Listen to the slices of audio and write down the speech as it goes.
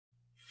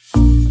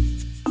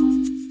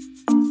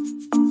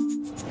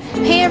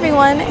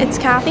everyone, it's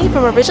Kathy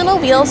from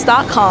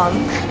OriginalWheels.com,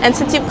 and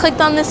since you've clicked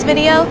on this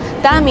video,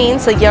 that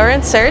means that you're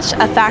in search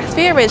of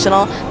factory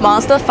original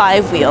Mazda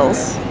 5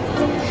 wheels.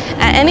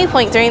 At any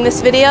point during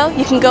this video,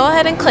 you can go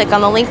ahead and click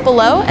on the link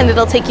below and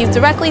it'll take you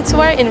directly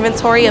to our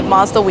inventory of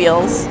Mazda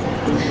wheels.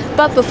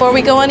 But before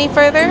we go any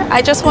further,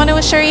 I just want to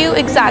assure you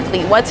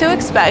exactly what to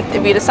expect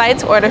if you decide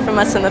to order from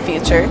us in the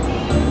future.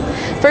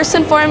 First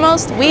and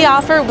foremost, we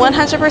offer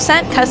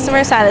 100%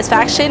 customer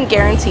satisfaction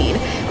guaranteed,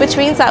 which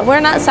means that we're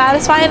not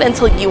satisfied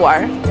until you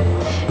are.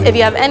 If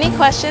you have any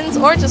questions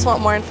or just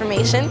want more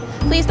information,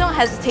 please don't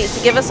hesitate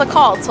to give us a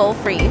call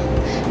toll-free.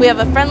 We have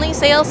a friendly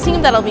sales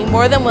team that'll be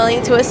more than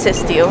willing to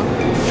assist you.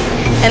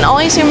 And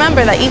always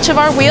remember that each of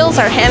our wheels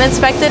are hand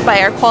inspected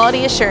by our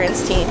quality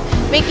assurance team,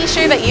 making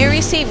sure that you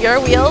receive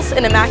your wheels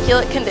in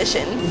immaculate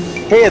condition.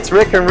 Hey, it's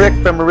Rick and Rick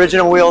from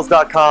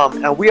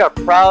OriginalWheels.com, and we are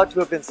proud to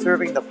have been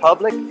serving the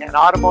public and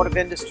automotive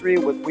industry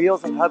with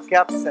wheels and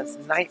hubcaps since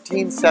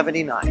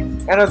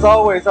 1979. And as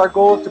always, our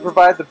goal is to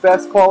provide the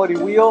best quality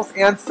wheels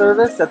and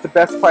service at the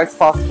best price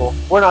possible.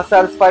 We're not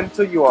satisfied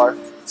until you are.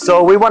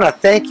 So we want to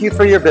thank you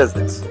for your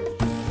business.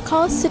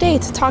 Call us today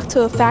to talk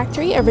to a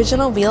factory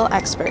original wheel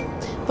expert.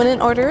 When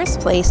an order is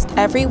placed,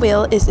 every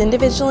wheel is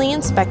individually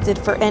inspected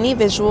for any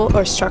visual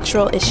or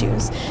structural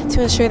issues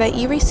to ensure that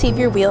you receive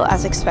your wheel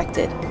as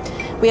expected.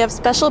 We have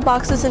special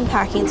boxes and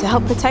packing to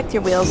help protect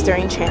your wheels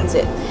during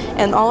transit,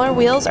 and all our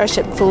wheels are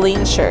shipped fully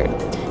insured.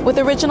 With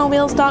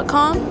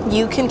OriginalWheels.com,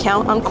 you can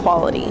count on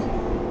quality.